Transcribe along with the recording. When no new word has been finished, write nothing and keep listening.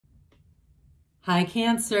Hi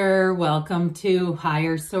Cancer, welcome to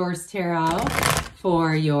Higher Source Tarot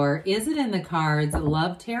for your Is It in the Cards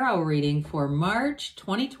Love Tarot reading for March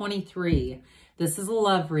 2023. This is a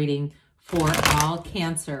love reading for all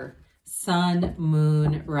Cancer, Sun,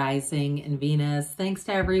 Moon, Rising, and Venus. Thanks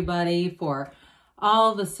to everybody for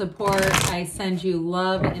all the support. I send you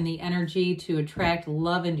love and the energy to attract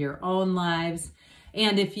love into your own lives.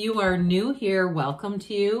 And if you are new here, welcome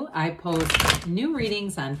to you. I post new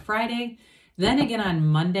readings on Friday, then again on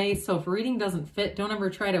Monday. So if a reading doesn't fit, don't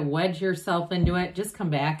ever try to wedge yourself into it. Just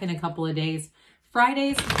come back in a couple of days.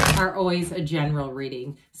 Fridays are always a general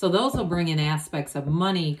reading. So those will bring in aspects of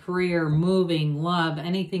money, career, moving, love,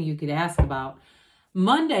 anything you could ask about.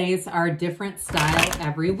 Mondays are a different style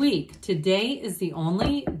every week. Today is the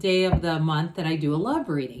only day of the month that I do a love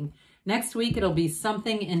reading. Next week, it'll be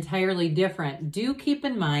something entirely different. Do keep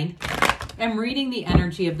in mind, I'm reading the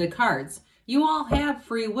energy of the cards. You all have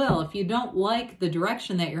free will. If you don't like the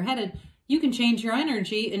direction that you're headed, you can change your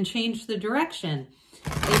energy and change the direction.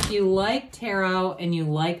 If you like tarot and you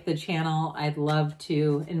like the channel, I'd love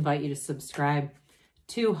to invite you to subscribe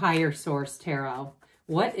to Higher Source Tarot.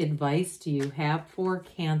 What advice do you have for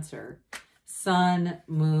Cancer, Sun,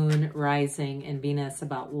 Moon, Rising, and Venus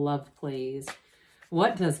about love, please?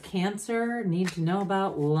 What does Cancer need to know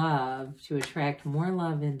about love to attract more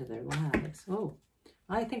love into their lives? Oh,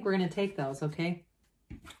 I think we're going to take those, okay?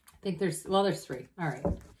 I think there's three. All right.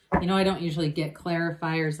 You know, I don't usually get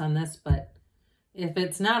clarifiers on this, but if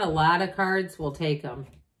it's not a lot of cards, we'll take them.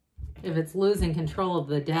 If it's losing control of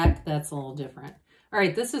the deck, that's a little different. All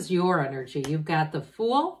right, this is your energy. You've got the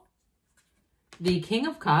Fool, the King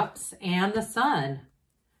of Cups, and the Sun.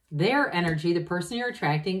 Their energy, the person you're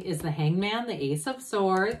attracting, is the Hangman, the Ace of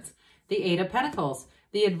Swords, the Eight of Pentacles.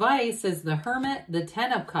 The advice is the Hermit, the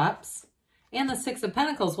Ten of Cups, and the Six of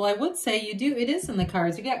Pentacles. Well, I would say it is in the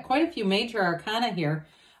cards. You got quite a few major arcana here.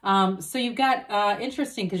 So you've got,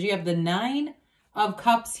 interesting, because you have the Nine of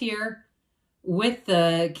Cups here with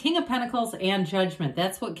the King of Pentacles and Judgment.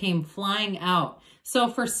 That's what came flying out. So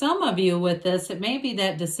for some of you with this, it may be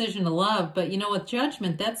that decision to love, but you know, with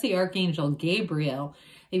Judgment, that's the Archangel Gabriel.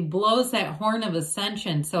 He blows that horn of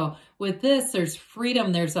ascension. So with this, there's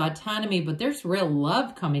freedom, there's autonomy, but there's real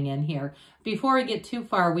love coming in here. Before we get too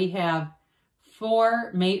far, we have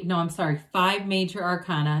five major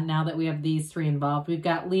arcana now that we have these three involved. We've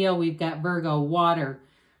got Leo, we've got Virgo, water,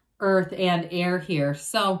 earth, and air here.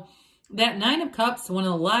 So that Nine of Cups, one of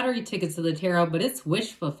the lottery tickets of the tarot, but it's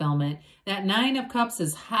wish fulfillment. That Nine of Cups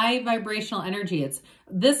is high vibrational energy. It's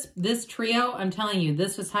this trio, I'm telling you,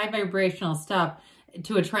 this is high vibrational stuff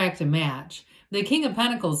to attract a match. The King of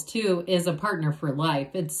Pentacles, too, is a partner for life.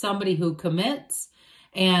 It's somebody who commits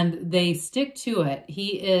and they stick to it.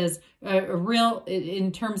 He is a real,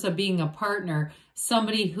 in terms of being a partner,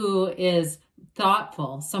 somebody who is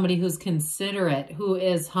thoughtful, somebody who's considerate, who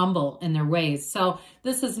is humble in their ways. So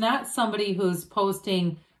this is not somebody who's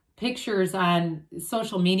posting pictures on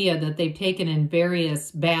social media that they've taken in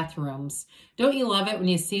various bathrooms. Don't you love it when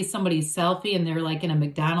you see somebody's selfie and they're like in a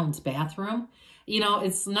McDonald's bathroom? You know,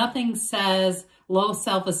 it's nothing says low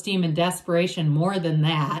self-esteem and desperation more than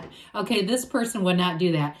that. Okay, this person would not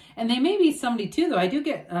do that. And they may be somebody too, though. I do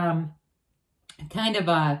get kind of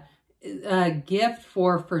a gift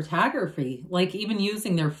for photography, like even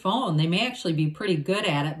using their phone. They may actually be pretty good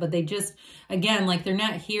at it, but they just, again, like they're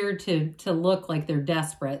not here to look like they're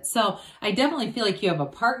desperate. So I definitely feel like you have a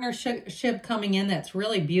partnership coming in that's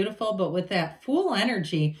really beautiful, but with that Fool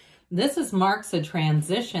energy, this marks a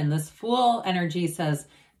transition. This Fool energy says,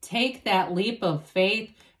 take that leap of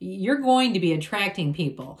faith. You're going to be attracting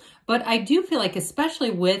people. But I do feel like,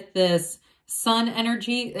 especially with this Sun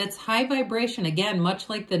energy, it's high vibration. Again, much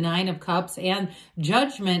like the Nine of Cups, and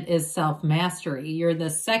Judgment is self-mastery. You're the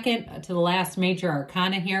second to the last major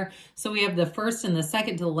arcana here. So we have the first and the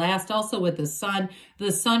second to the last. Also with the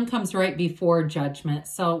Sun comes right before Judgment.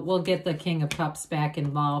 So we'll get the King of Cups back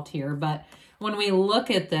involved here. But when we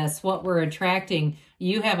look at this, what we're attracting,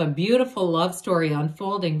 you have a beautiful love story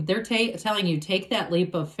unfolding. They're telling you, take that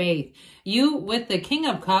leap of faith. You, with the King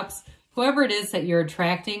of Cups, whoever it is that you're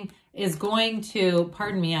attracting is going to,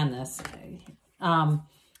 pardon me on this,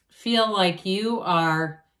 feel like you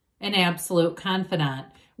are an absolute confidant.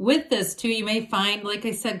 With this, too, you may find, like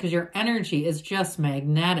I said, because your energy is just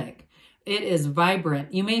magnetic. It is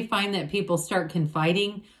vibrant. You may find that people start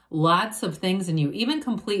confiding lots of things in you, even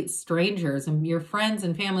complete strangers, and your friends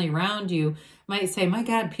and family around you might say, my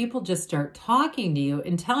God, people just start talking to you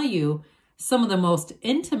and tell you some of the most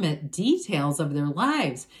intimate details of their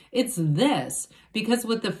lives. It's this, because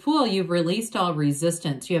with the Fool, you've released all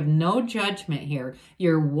resistance. You have no judgment here.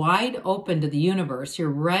 You're wide open to the universe. You're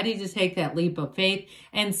ready to take that leap of faith.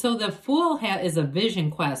 And so the Fool is a vision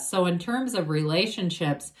quest. So in terms of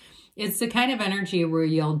relationships, it's the kind of energy where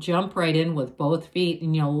you'll jump right in with both feet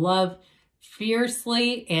and you'll love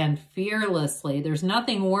fiercely and fearlessly. There's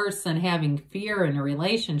nothing worse than having fear in a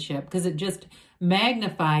relationship because it just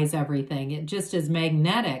magnifies everything. It just is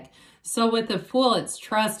magnetic. So with the Fool, it's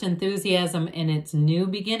trust, enthusiasm, and it's new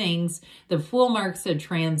beginnings. The Fool marks a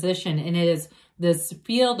transition, and it is this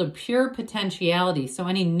field of pure potentiality. So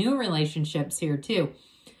any new relationships here too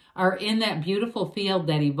are in that beautiful field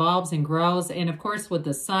that evolves and grows. And of course, with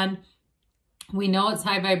the Sun, we know it's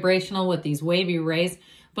high vibrational with these wavy rays.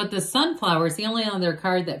 But the sunflowers, the only other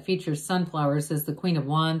card that features sunflowers is the Queen of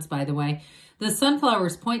Wands, by the way. The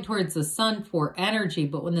sunflowers point towards the sun for energy,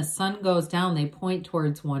 but when the sun goes down, they point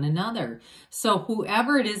towards one another. So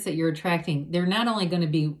whoever it is that you're attracting, they're not only going to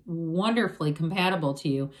be wonderfully compatible to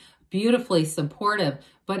you, beautifully supportive,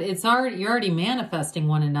 but you're already manifesting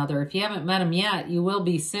one another. If you haven't met them yet, you will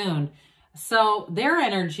be soon. So their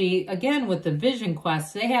energy, again, with the Vision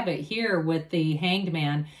Quest, they have it here with the Hanged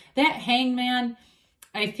Man. That Hanged Man,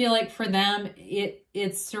 I feel like for them,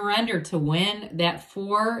 it's surrender to win. That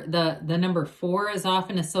 4, the number 4 is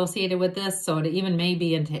often associated with this, so it even may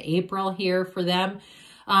be into April here for them.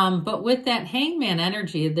 But with that Hangman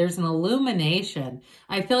energy, there's an illumination.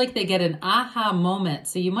 I feel like they get an aha moment.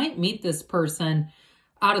 So you might meet this person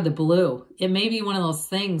out of the blue. It may be one of those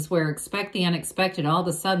things where expect the unexpected. All of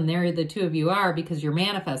a sudden, there the two of you are because you're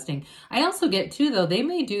manifesting. I also get too, though, they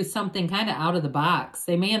may do something kind of out of the box.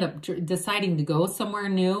 They may end up deciding to go somewhere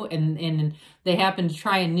new and they happen to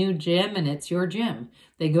try a new gym and it's your gym.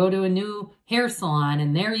 They go to a new hair salon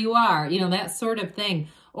and there you are, you know, that sort of thing.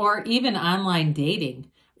 Or even online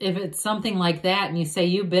dating. If it's something like that and you say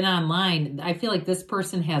you've been online, I feel like this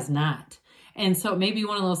person has not. And so it may be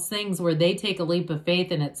one of those things where they take a leap of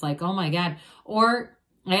faith and it's like, oh my God. Or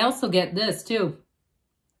I also get this too.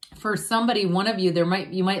 For somebody, one of you,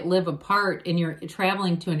 you might live apart and you're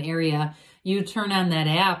traveling to an area. You turn on that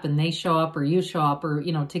app and they show up or you show up or,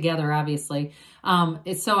 you know, together, obviously.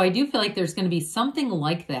 So I do feel like there's going to be something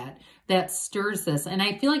like that stirs this. And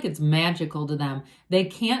I feel like it's magical to them. They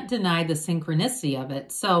can't deny the synchronicity of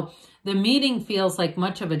it. So the meeting feels like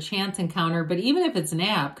much of a chance encounter, but even if it's an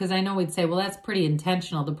app, because I know we'd say, well, that's pretty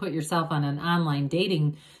intentional to put yourself on an online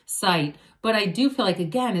dating site. But I do feel like,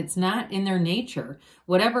 again, it's not in their nature.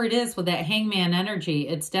 Whatever it is with that Hangman energy,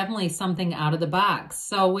 it's definitely something out of the box.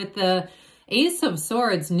 So with the Ace of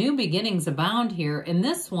Swords, new beginnings abound here. In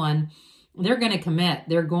this one, they're going to commit.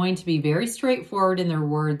 They're going to be very straightforward in their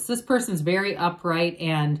words. This person's very upright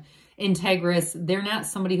and integrous. They're not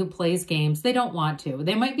somebody who plays games. They don't want to.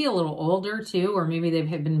 They might be a little older too, or maybe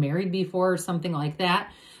they've been married before or something like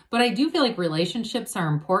that. But I do feel like relationships are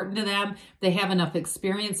important to them. They have enough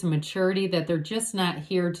experience and maturity that they're just not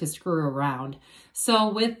here to screw around. So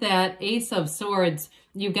with that Ace of Swords,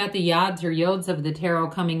 you've got the Yods or Yods of the Tarot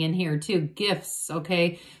coming in here too. Gifts,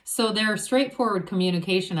 okay? So their straightforward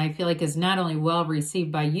communication, I feel like, is not only well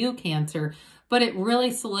received by you, Cancer, but it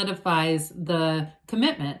really solidifies the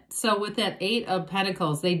commitment. So with that 8 of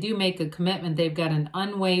Pentacles, they do make a commitment. They've got an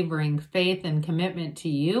unwavering faith and commitment to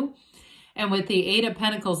you. And with the 8 of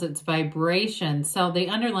Pentacles, it's vibration. So the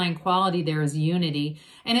underlying quality there is unity.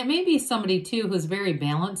 And it may be somebody, too, who's very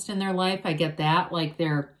balanced in their life. I get that. Like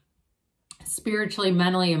they're spiritually,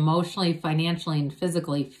 mentally, emotionally, financially, and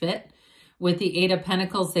physically fit. With the 8 of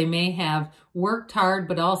Pentacles, they may have worked hard,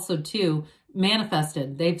 but also, too,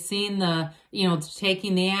 manifested. They've seen the, you know,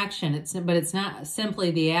 taking the action. But it's not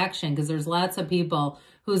simply the action, because there's lots of people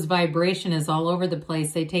whose vibration is all over the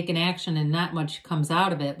place. They take an action and not much comes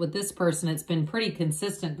out of it. With this person, it's been pretty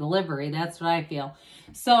consistent delivery. That's what I feel.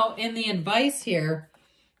 So in the advice here,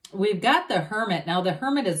 we've got the Hermit. Now the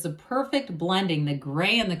Hermit is the perfect blending. The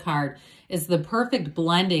gray in the card is the perfect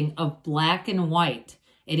blending of black and white.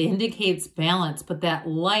 It indicates balance, but that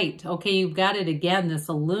light, okay, you've got it again. This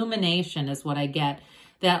illumination is what I get.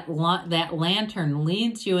 That lantern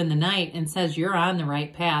leads you in the night and says you're on the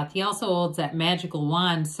right path. He also holds that magical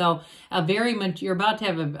wand. So you're about to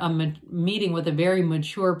have a meeting with a very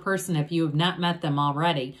mature person if you have not met them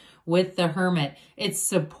already with the Hermit. It's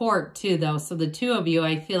support too, though. So the two of you,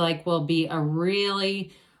 I feel like, will be a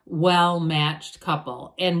really well-matched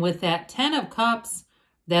couple. And with that 10 of Cups,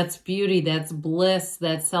 that's beauty, that's bliss,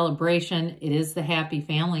 that's celebration. It is the happy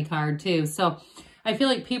family card too. So I feel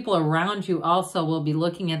like people around you also will be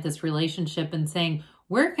looking at this relationship and saying,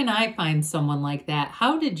 where can I find someone like that?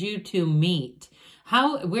 How did you two meet?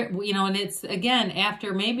 and it's, again,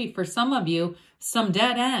 after maybe for some of you, some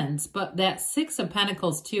dead ends, but that Six of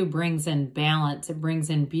Pentacles too brings in balance. It brings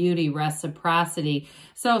in beauty, reciprocity.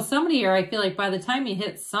 So somebody here, I feel like by the time you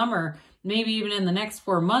hit summer, maybe even in the next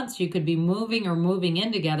 4 months, you could be moving or moving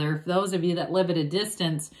in together. For those of you that live at a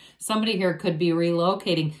distance, somebody here could be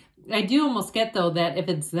relocating. I do almost get, though, that if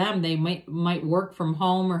it's them, they might work from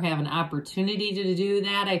home or have an opportunity to do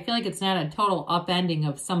that. I feel like it's not a total upending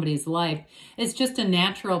of somebody's life. It's just a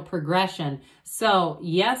natural progression. So,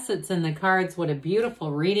 yes, it's in the cards. What a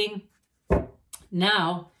beautiful reading.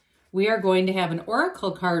 Now, we are going to have an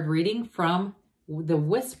oracle card reading from the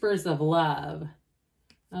Whispers of Love.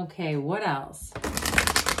 Okay, what else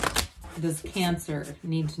does Cancer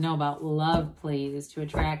need to know about love, please, to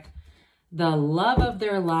attract the love of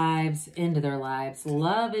their lives into their lives?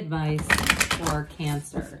 Love advice for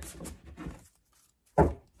Cancer.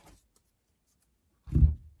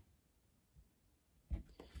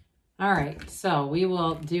 All right, so we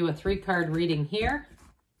will do a 3-card reading here.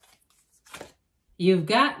 You've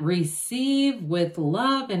got receive with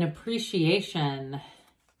love and appreciation.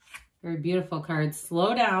 Very beautiful card.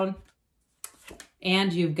 Slow down.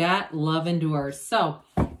 And you've got love endures. So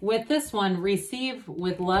with this one, receive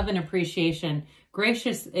with love and appreciation.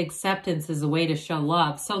 Gracious acceptance is a way to show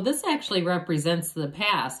love. So this actually represents the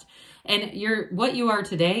past. And what you are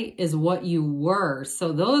today is what you were.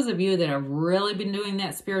 So those of you that have really been doing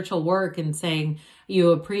that spiritual work and saying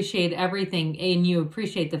you appreciate everything and you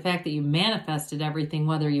appreciate the fact that you manifested everything,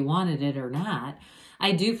 whether you wanted it or not,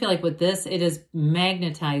 I do feel like with this, it is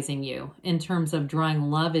magnetizing you in terms of drawing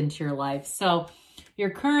love into your life. So your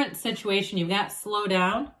current situation, you've got slow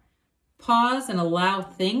down, pause, and allow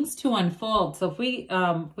things to unfold. So if we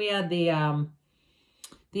had the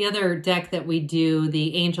other deck that we do,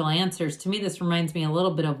 the Angel Answers, to me, this reminds me a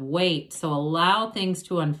little bit of wait. So allow things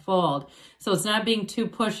to unfold. So it's not being too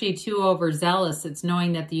pushy, too overzealous. It's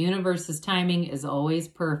knowing that the universe's timing is always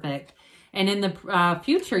perfect. And in the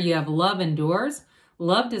future, you have love endures.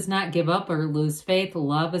 Love does not give up or lose faith.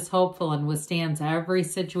 Love is hopeful and withstands every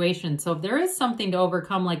situation. So if there is something to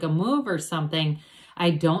overcome, like a move or something, I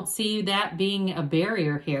don't see that being a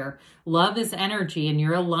barrier here. Love is energy, and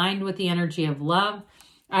you're aligned with the energy of love.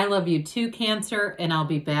 I love you too, Cancer, and I'll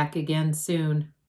be back again soon.